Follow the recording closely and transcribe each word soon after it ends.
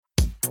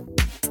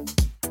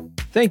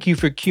Thank you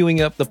for queuing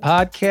up the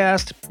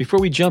podcast. Before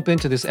we jump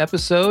into this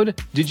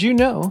episode, did you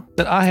know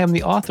that I am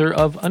the author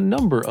of a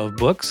number of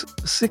books,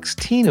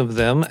 16 of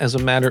them as a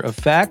matter of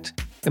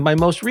fact, and my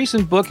most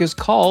recent book is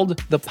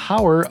called The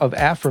Power of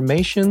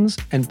Affirmations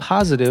and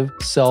Positive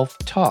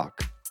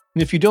Self-Talk.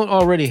 And if you don't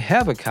already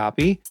have a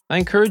copy, I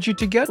encourage you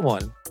to get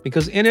one,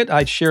 because in it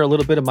I share a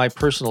little bit of my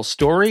personal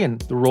story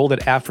and the role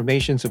that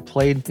affirmations have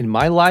played in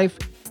my life.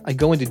 I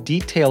go into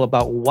detail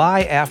about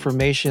why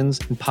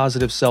affirmations and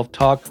positive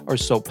self-talk are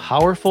so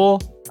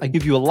powerful. I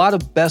give you a lot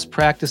of best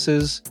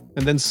practices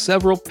and then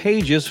several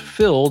pages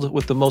filled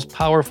with the most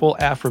powerful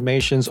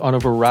affirmations on a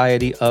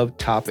variety of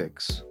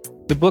topics.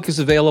 The book is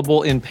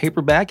available in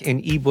paperback and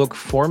ebook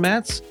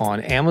formats on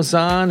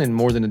Amazon in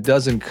more than a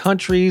dozen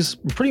countries,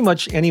 pretty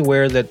much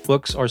anywhere that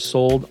books are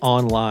sold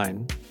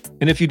online.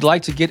 And if you'd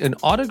like to get an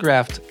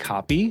autographed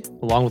copy,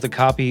 along with a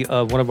copy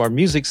of one of our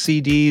music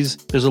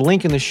CDs, there's a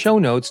link in the show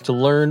notes to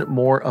learn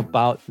more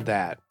about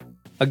that.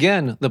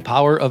 Again, The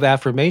Power of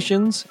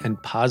Affirmations and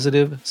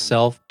Positive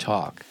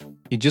Self-Talk.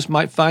 You just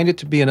might find it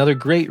to be another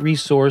great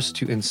resource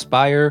to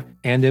inspire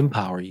and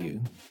empower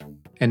you.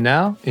 And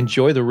now,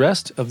 enjoy the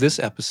rest of this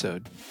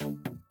episode.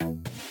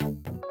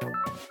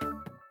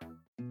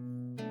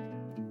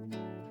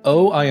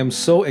 Oh, I am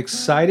so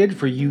excited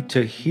for you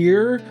to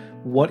hear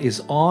what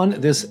is on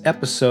this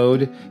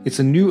episode. It's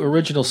a new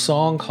original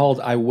song called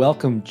I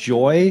Welcome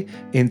Joy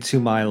into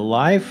My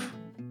Life.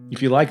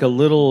 If you like a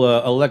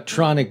little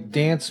electronic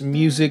dance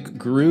music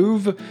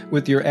groove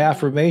with your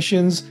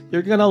affirmations,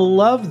 you're gonna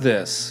love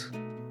this.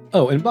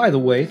 Oh, and by the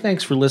way,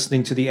 thanks for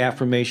listening to the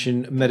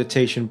Affirmation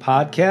Meditation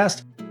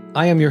Podcast.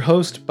 I am your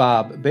host,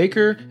 Bob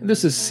Baker, and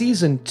this is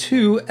Season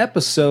 2,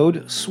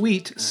 Episode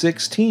Sweet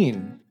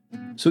 16.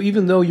 So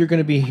even though you're going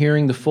to be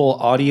hearing the full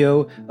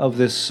audio of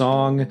this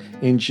song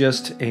in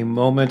just a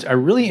moment, I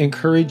really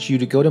encourage you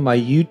to go to my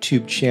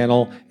YouTube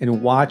channel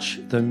and watch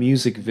the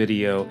music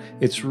video.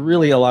 It's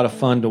really a lot of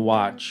fun to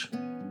watch.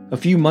 A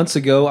few months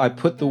ago, I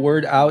put the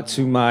word out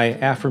to my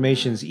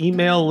affirmations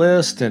email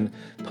list and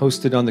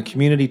posted on the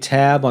community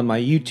tab on my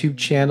YouTube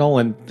channel,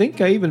 and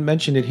think I even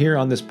mentioned it here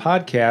on this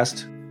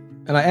podcast.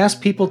 And I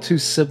asked people to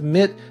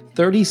submit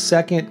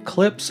 30-second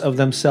clips of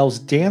themselves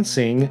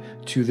dancing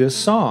to this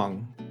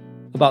song.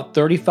 About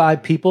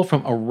 35 people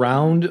from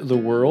around the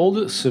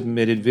world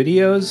submitted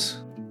videos.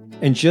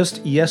 And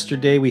just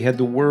yesterday, we had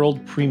the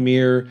world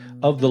premiere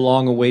of the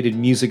long-awaited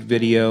music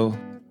video.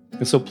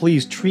 And so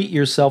please treat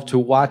yourself to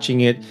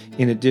watching it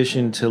in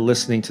addition to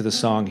listening to the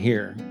song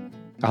here.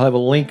 I'll have a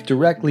link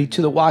directly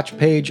to the watch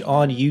page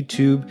on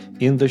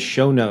YouTube in the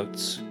show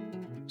notes.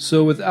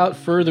 So without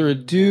further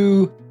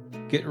ado,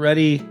 get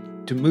ready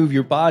to move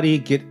your body,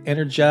 get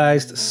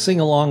energized, sing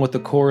along with the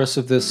chorus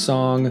of this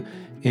song.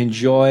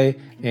 Enjoy,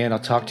 and I'll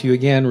talk to you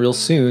again real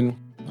soon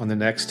on the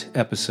next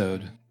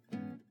episode.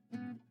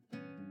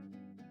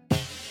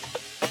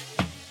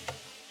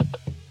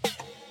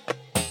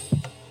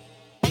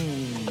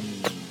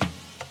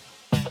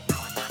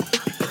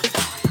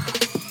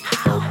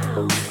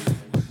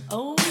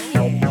 Oh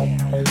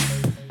yeah,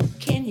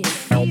 can you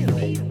feel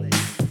it?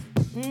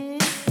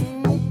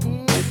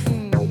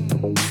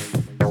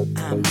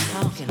 I'm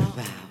talking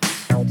about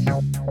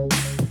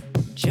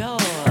joy.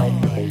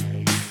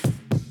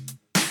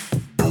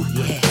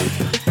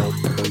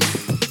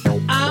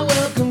 I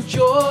welcome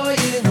joy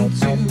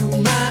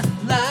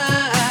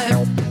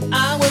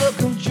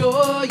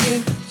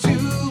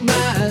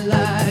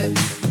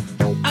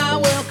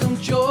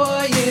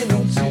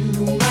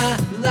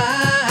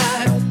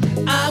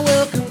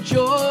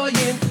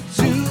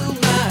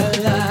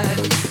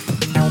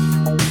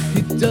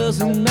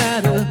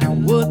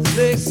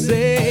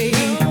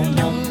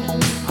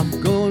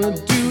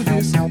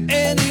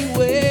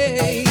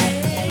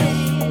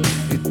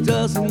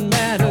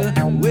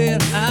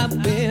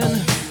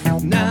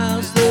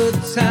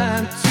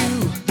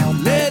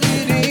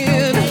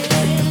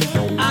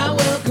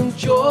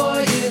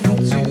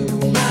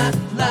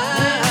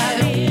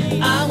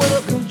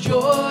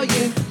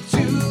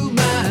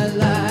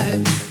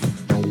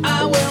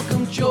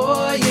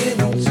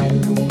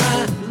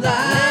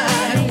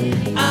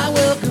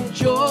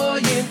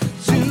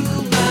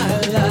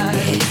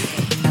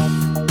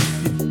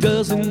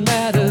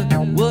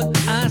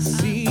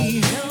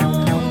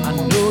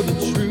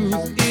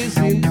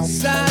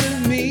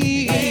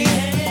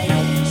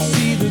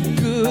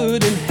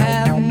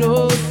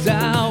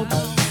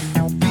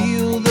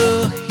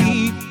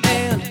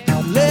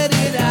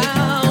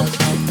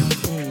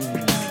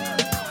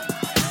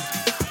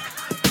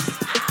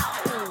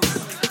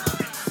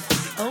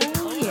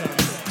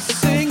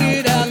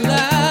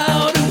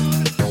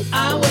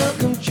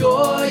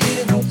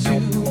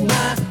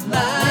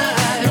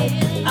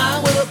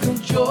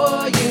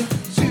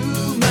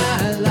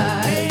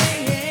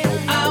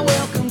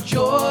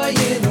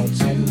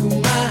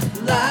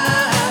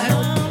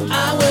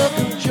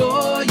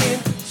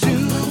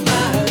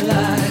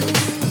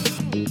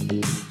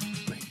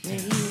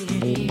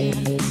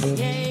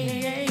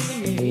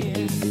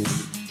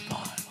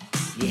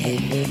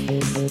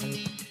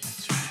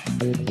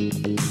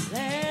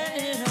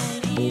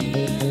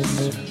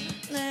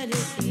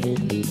It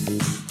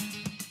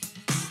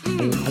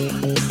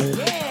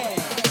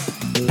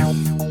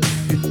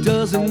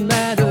doesn't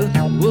matter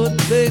what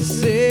they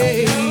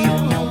say,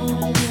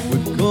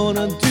 we're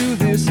gonna do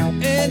this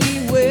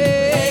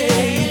anyway.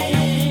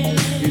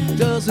 It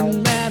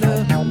doesn't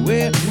matter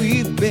where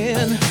we've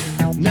been,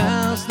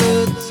 now's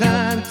the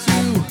time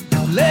to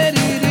let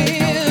it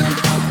in.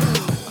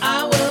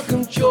 I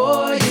welcome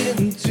joy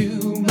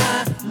into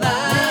my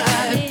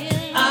life.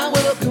 I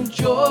welcome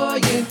joy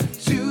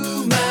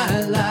into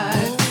my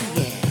life.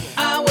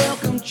 I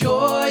welcome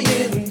joy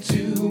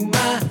into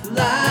my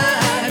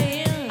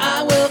life.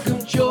 I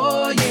welcome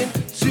joy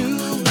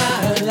into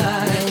my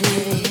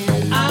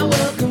life. I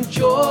welcome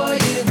joy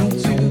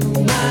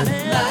into my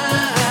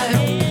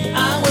life.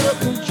 I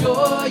welcome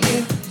joy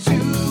into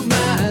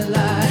my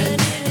life.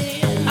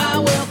 I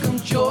welcome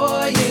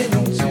joy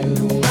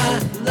into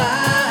my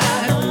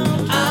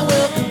life. I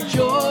welcome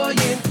joy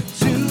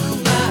into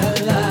my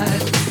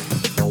life.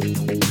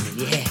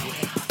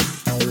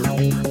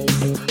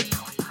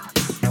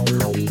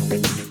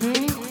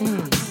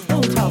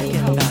 I'm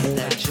talking about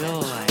that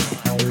joy.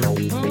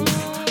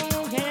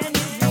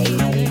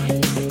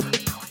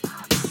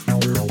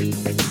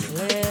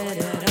 Let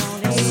it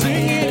on in.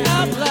 Sing it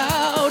out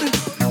loud.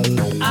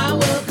 I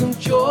welcome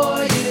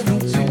joy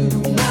into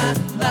my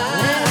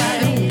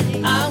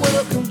life. I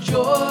welcome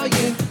joy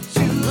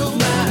into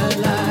my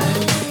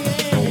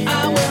life.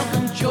 I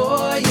welcome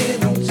joy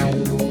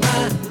into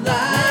my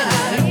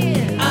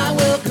life. I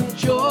welcome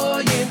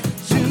joy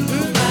into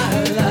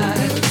my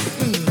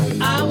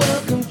life. I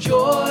welcome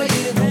joy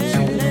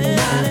into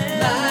my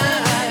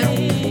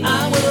life.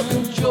 I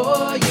welcome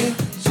joy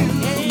into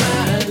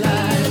my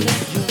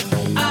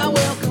life. I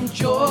welcome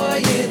joy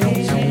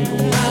into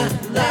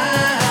my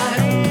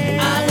life.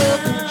 I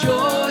welcome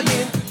joy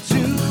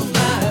into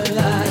my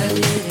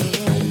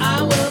life.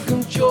 I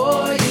welcome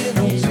joy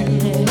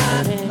into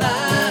my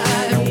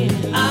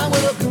life. I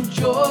welcome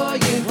joy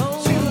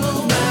into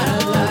my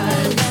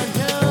life.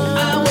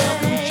 I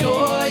welcome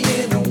joy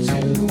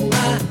into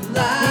my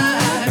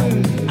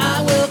life.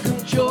 I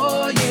welcome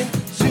joy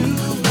into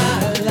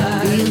my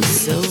life.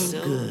 Feels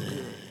so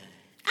good.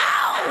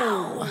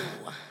 Ow!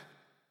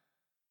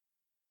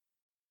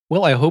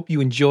 Well, I hope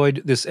you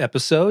enjoyed this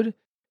episode.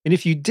 And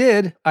if you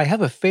did, I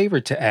have a favor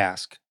to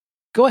ask.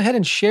 Go ahead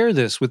and share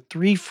this with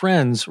 3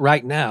 friends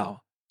right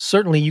now.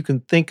 Certainly, you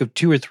can think of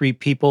 2 or 3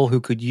 people who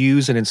could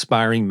use an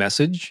inspiring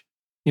message.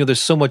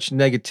 There's so much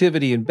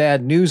negativity and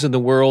bad news in the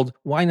world.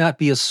 Why not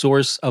be a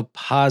source of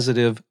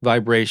positive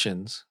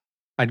vibrations?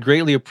 I'd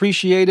greatly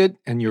appreciate it,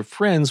 and your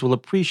friends will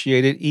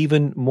appreciate it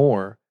even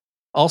more.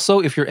 Also,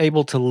 if you're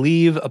able to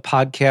leave a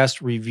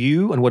podcast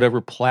review on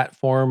whatever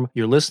platform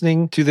you're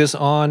listening to this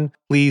on,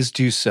 please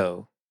do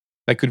so.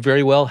 That could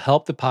very well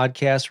help the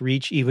podcast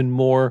reach even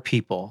more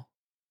people.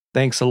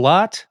 Thanks a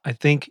lot. I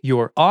think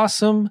you're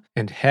awesome,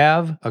 and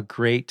have a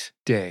great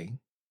day.